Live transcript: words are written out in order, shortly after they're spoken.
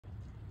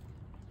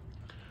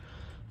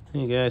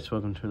Hey guys,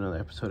 welcome to another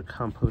episode of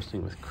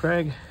Composting with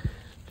Craig.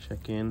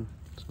 Check in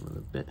some of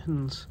the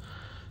bins,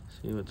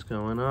 see what's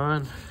going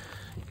on.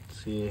 You can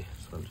see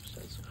this one just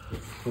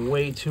has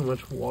way too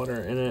much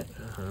water in it,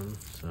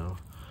 so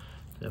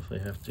definitely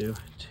have to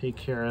take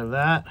care of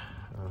that,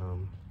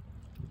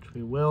 which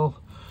we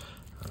will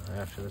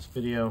after this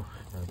video.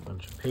 I got a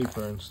bunch of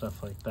paper and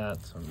stuff like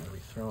that, so I'm going to be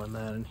throwing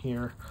that in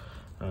here.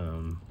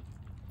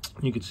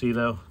 You can see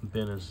though, the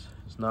bin is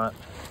not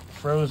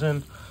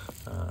frozen.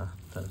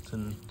 That's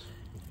in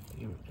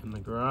the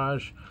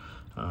garage.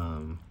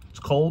 It's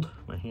cold.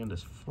 My hand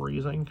is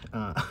freezing.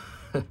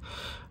 Sorry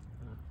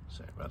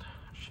about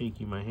how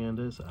shaky my hand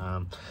is.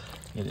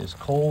 It is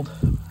cold.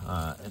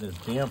 It is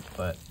damp,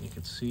 but you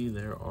can see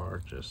there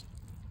are just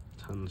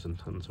tons and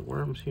tons of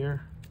worms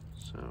here.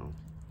 So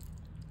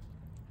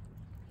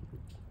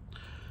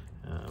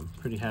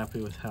pretty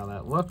happy with how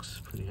that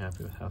looks. Pretty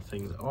happy with how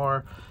things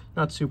are.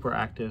 Not super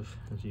active,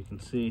 as you can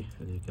see,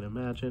 as you can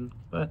imagine,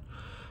 but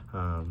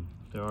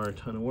there are a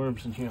ton of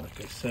worms in here. Like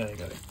I said, I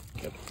gotta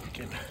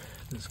get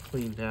this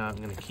cleaned out.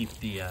 I'm gonna keep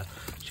the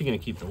actually gonna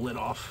keep the lid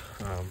off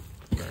for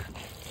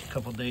a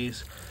couple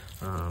days.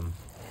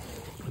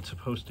 It's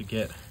supposed to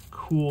get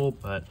cool,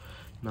 but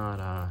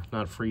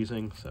not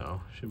freezing,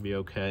 so should be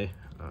okay.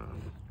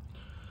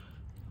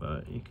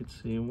 But you can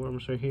see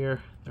worms are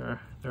here. They're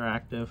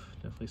active.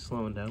 Definitely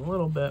slowing down a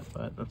little bit,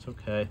 but that's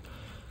okay.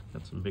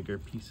 Got some bigger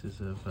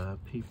pieces of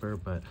paper,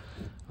 but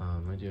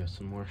I do have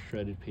some more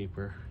shredded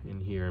paper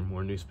in here and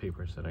more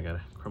newspapers that I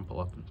gotta crumple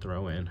up and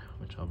throw in,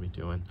 which I'll be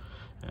doing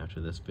after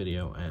this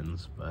video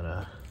ends.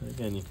 But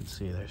again, you can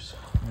see there's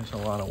a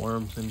lot of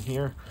worms in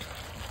here.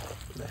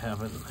 They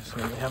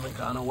certainly haven't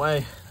gone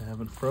away. They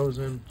haven't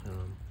frozen.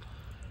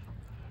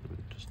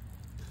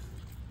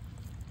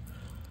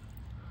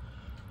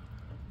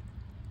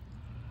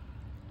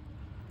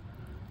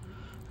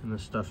 And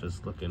this stuff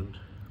is looking,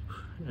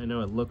 I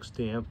know it looks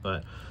damp,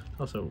 but it's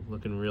also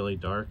looking really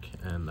dark,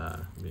 and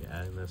I'll be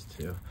adding this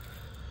to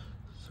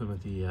some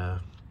of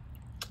the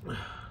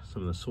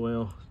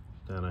soil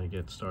that I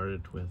get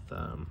started with.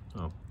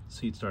 Well,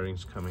 seed starting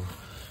is coming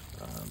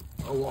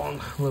along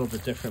a little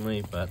bit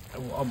differently, but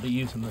I'll be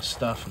using this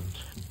stuff and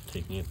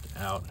taking it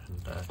out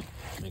and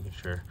making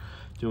sure,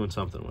 doing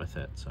something with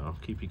it. So I'll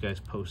keep you guys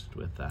posted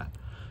with that.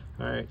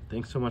 All right,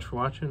 thanks so much for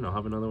watching. I'll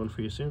have another one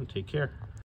for you soon. Take care.